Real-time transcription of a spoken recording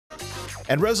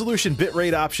And resolution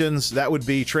bitrate options, that would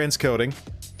be transcoding.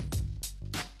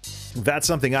 That's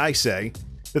something I say,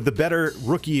 that the better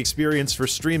rookie experience for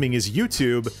streaming is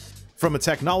YouTube from a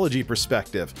technology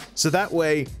perspective. So that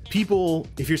way, people,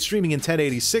 if you're streaming in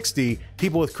 1080 60,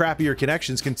 people with crappier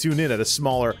connections can tune in at a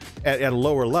smaller, at a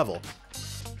lower level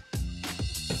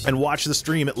and watch the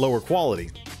stream at lower quality.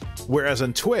 Whereas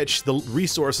on Twitch, the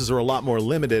resources are a lot more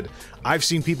limited. I've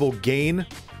seen people gain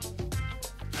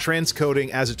transcoding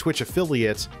as a Twitch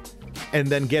affiliate and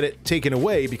then get it taken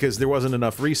away because there wasn't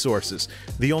enough resources.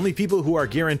 The only people who are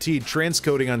guaranteed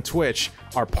transcoding on Twitch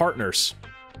are partners.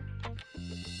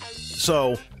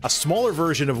 So, a smaller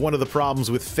version of one of the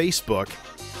problems with Facebook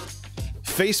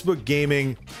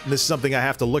gaming, and this is something I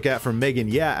have to look at from Megan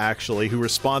Yeah, actually, who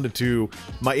responded to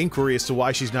my inquiry as to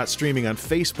why she's not streaming on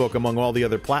Facebook among all the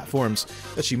other platforms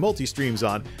that she multi-streams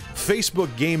on. Facebook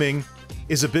gaming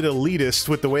is a bit elitist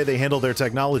with the way they handle their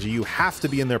technology. You have to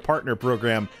be in their partner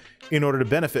program in order to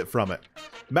benefit from it.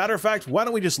 Matter of fact, why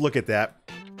don't we just look at that?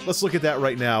 Let's look at that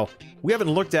right now. We haven't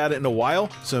looked at it in a while,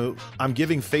 so I'm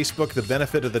giving Facebook the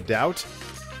benefit of the doubt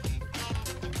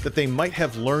that they might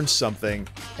have learned something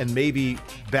and maybe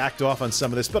backed off on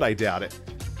some of this, but I doubt it.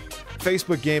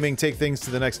 Facebook Gaming, take things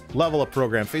to the next level up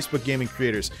program. Facebook Gaming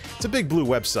Creators. It's a big blue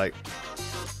website.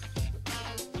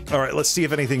 All right, let's see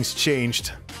if anything's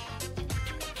changed.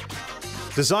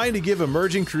 Designed to give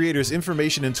emerging creators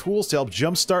information and tools to help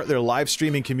jumpstart their live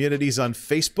streaming communities on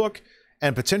Facebook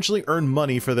and potentially earn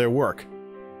money for their work.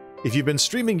 If you've been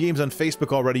streaming games on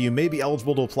Facebook already, you may be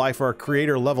eligible to apply for our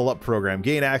Creator Level Up program.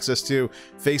 Gain access to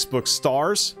Facebook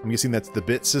Stars, I'm guessing that's the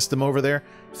bit system over there,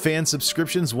 fan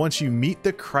subscriptions once you meet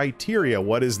the criteria.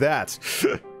 What is that?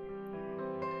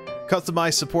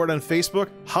 Customized support on Facebook,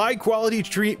 high quality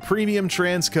premium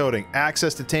transcoding,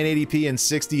 access to 1080p and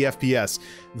 60 FPS.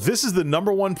 This is the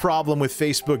 #1 problem with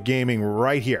Facebook gaming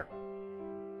right here.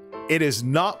 It is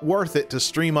not worth it to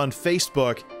stream on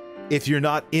Facebook if you're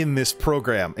not in this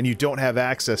program and you don't have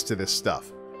access to this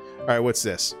stuff. All right, what's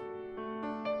this?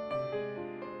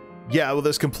 Yeah, well,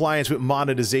 there's compliance with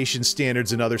monetization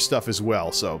standards and other stuff as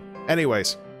well. So,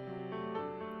 anyways,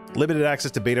 limited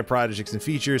access to beta projects and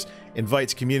features,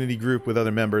 invites community group with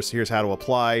other members. Here's how to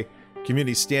apply.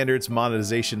 Community standards,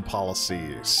 monetization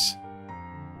policies.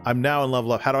 I'm now in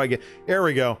level up. How do I get... There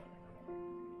we go.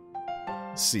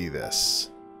 See this.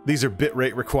 These are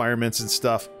bitrate requirements and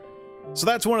stuff. So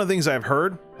that's one of the things I've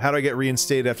heard. How do I get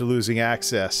reinstated after losing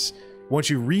access?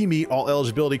 Once you re-meet all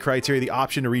eligibility criteria, the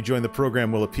option to rejoin the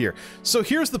program will appear. So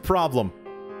here's the problem.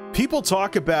 People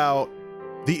talk about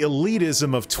the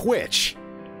elitism of Twitch.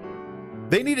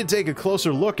 They need to take a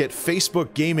closer look at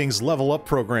Facebook Gaming's Level Up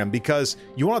program, because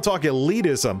you want to talk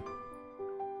elitism.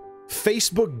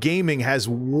 Facebook Gaming has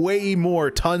way more,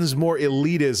 tons more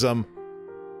elitism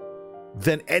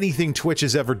than anything Twitch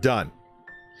has ever done.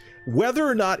 Whether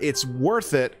or not it's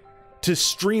worth it to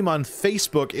stream on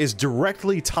Facebook is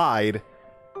directly tied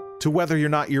to whether or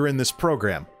not you're in this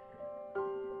program.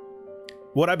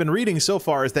 What I've been reading so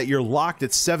far is that you're locked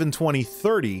at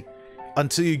 720/30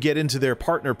 until you get into their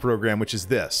partner program, which is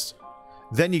this.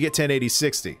 Then you get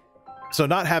 1080/60. So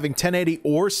not having 1080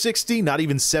 or 60, not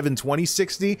even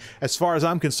 720/60, as far as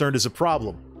I'm concerned, is a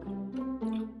problem.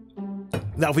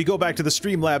 Now, if we go back to the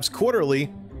Streamlabs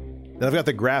quarterly, I've got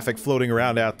the graphic floating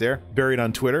around out there, buried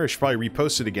on Twitter. I should probably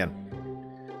repost it again.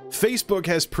 Facebook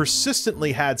has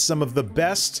persistently had some of the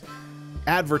best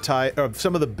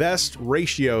some of the best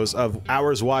ratios of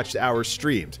hours watched, hours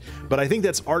streamed. But I think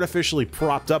that's artificially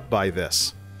propped up by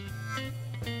this.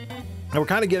 And we're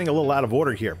kind of getting a little out of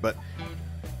order here, but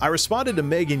I responded to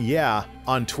Megan Yeah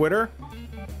on Twitter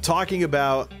talking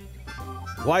about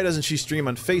why doesn't she stream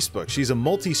on Facebook? She's a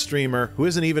multi-streamer who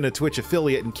isn't even a Twitch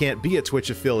affiliate and can't be a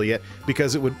Twitch affiliate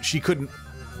because she couldn't,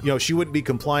 she wouldn't be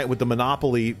compliant with the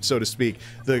monopoly, so to speak,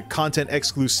 the content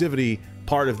exclusivity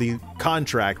part of the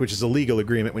contract, which is a legal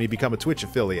agreement when you become a Twitch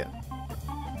affiliate.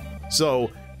 So,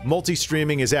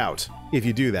 multi-streaming is out if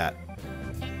you do that.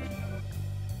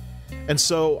 And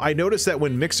so I noticed that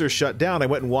when Mixer shut down, I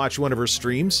went and watched one of her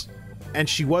streams, and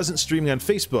she wasn't streaming on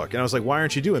Facebook. And I was like, why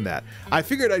aren't you doing that? I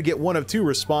figured I'd get one of two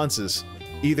responses.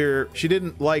 Either she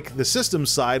didn't like the system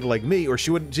side like me, or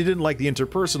she didn't like the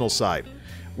interpersonal side,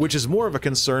 which is more of a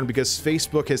concern because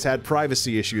Facebook has had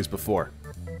privacy issues before.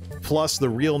 Plus, the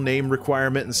real name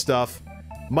requirement and stuff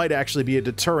might actually be a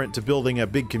deterrent to building a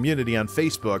big community on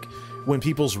Facebook when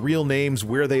people's real names,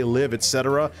 where they live,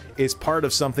 etc. is part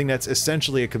of something that's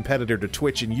essentially a competitor to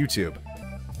Twitch and YouTube.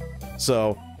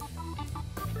 So,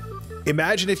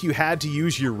 imagine if you had to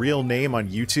use your real name on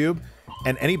YouTube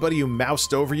and anybody who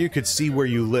moused over you could see where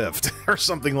you lived or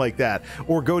something like that,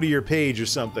 or go to your page or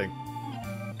something.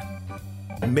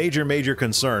 Major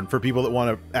concern for people that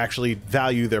want to actually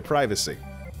value their privacy.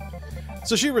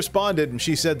 So she responded and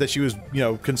she said that she was, you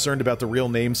know, concerned about the real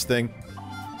names thing.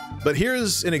 But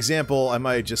here's an example. I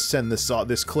might just send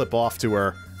this clip off to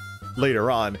her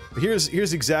later on.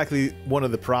 Here's exactly one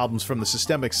of the problems from the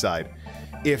systemic side.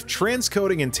 If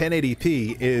transcoding in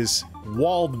 1080p is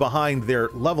walled behind their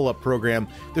level up program,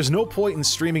 there's no point in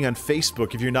streaming on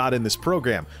Facebook if you're not in this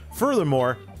program.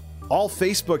 Furthermore, all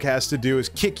Facebook has to do is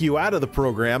kick you out of the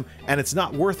program, and it's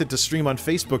not worth it to stream on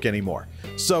Facebook anymore.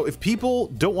 So if people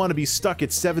don't want to be stuck at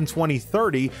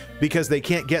 720/30 because they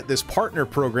can't get this partner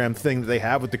program thing that they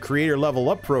have with the creator level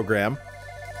up program,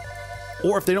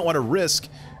 or if they don't want to risk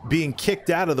being kicked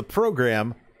out of the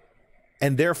program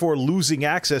and therefore losing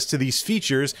access to these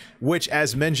features, which,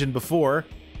 as mentioned before,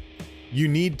 you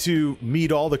need to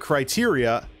meet all the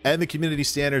criteria and the community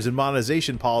standards and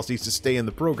monetization policies to stay in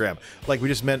the program, like we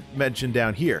just mentioned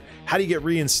down here. How do you get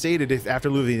reinstated if after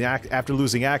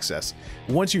losing access?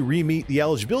 Once you re-meet the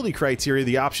eligibility criteria,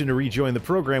 the option to rejoin the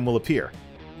program will appear.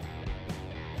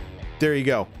 There you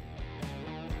go.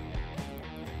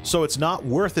 So it's not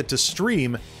worth it to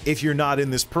stream if you're not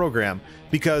in this program,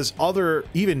 because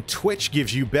even Twitch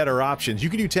gives you better options.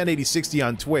 You can do 1080/60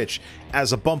 on Twitch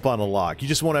as a bump on a log. You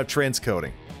just won't have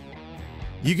transcoding.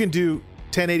 You can do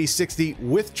 1080/60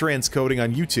 with transcoding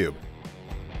on YouTube.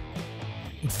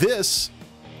 This,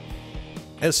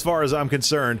 as far as I'm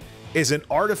concerned, is an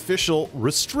artificial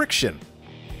restriction.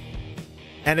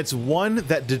 And it's one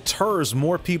that deters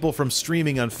more people from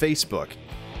streaming on Facebook,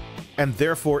 and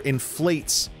therefore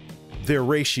inflates their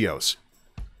ratios.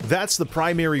 That's the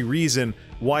primary reason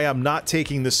why I'm not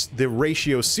taking the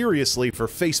ratio seriously for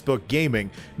Facebook gaming,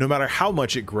 no matter how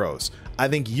much it grows. I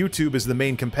think YouTube is the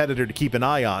main competitor to keep an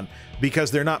eye on,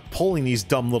 because they're not pulling these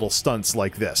dumb little stunts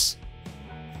like this.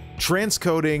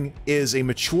 Transcoding is a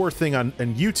mature thing on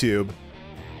YouTube.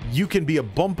 You can be a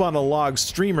bump on a log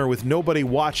streamer with nobody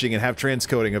watching and have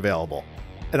transcoding available.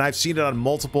 And I've seen it on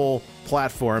multiple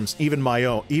platforms, even my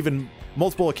own, even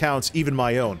multiple accounts, even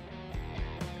my own.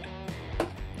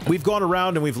 We've gone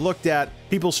around and we've looked at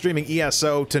people streaming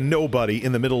ESO to nobody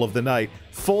in the middle of the night,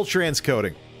 full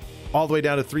transcoding, all the way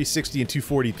down to 360 and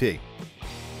 240p.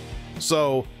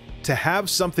 So to have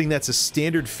something that's a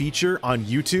standard feature on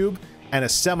YouTube and a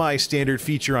semi-standard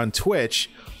feature on Twitch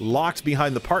locked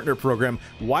behind the partner program,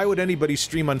 why would anybody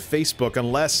stream on Facebook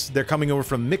unless they're coming over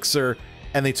from Mixer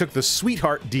and they took the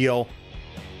sweetheart deal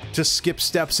to skip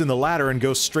steps in the ladder and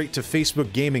go straight to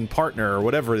Facebook Gaming Partner or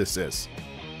whatever this is?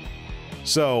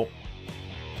 So,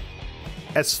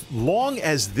 as long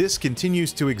as this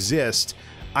continues to exist,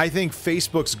 I think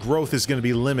Facebook's growth is going to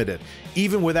be limited,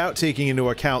 even without taking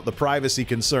into account the privacy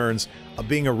concerns of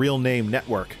being a real name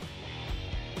network.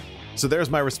 So there's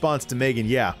my response to Megan,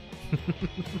 yeah.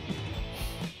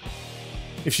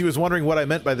 If she was wondering what I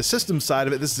meant by the system side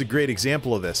of it, this is a great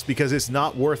example of this, because it's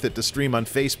not worth it to stream on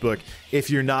Facebook if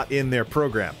you're not in their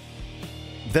program.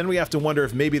 Then we have to wonder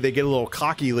if maybe they get a little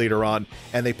cocky later on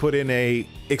and they put in a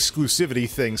exclusivity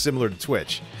thing similar to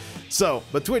Twitch. So,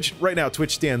 but Twitch, right now,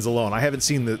 Twitch stands alone. I haven't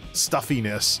seen the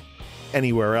stuffiness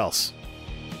anywhere else.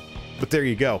 But there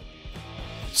you go.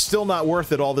 Still not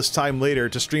worth it all this time later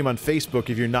to stream on Facebook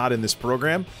if you're not in this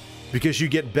program, because you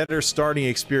get better starting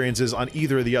experiences on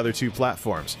either of the other two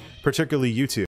platforms, particularly YouTube.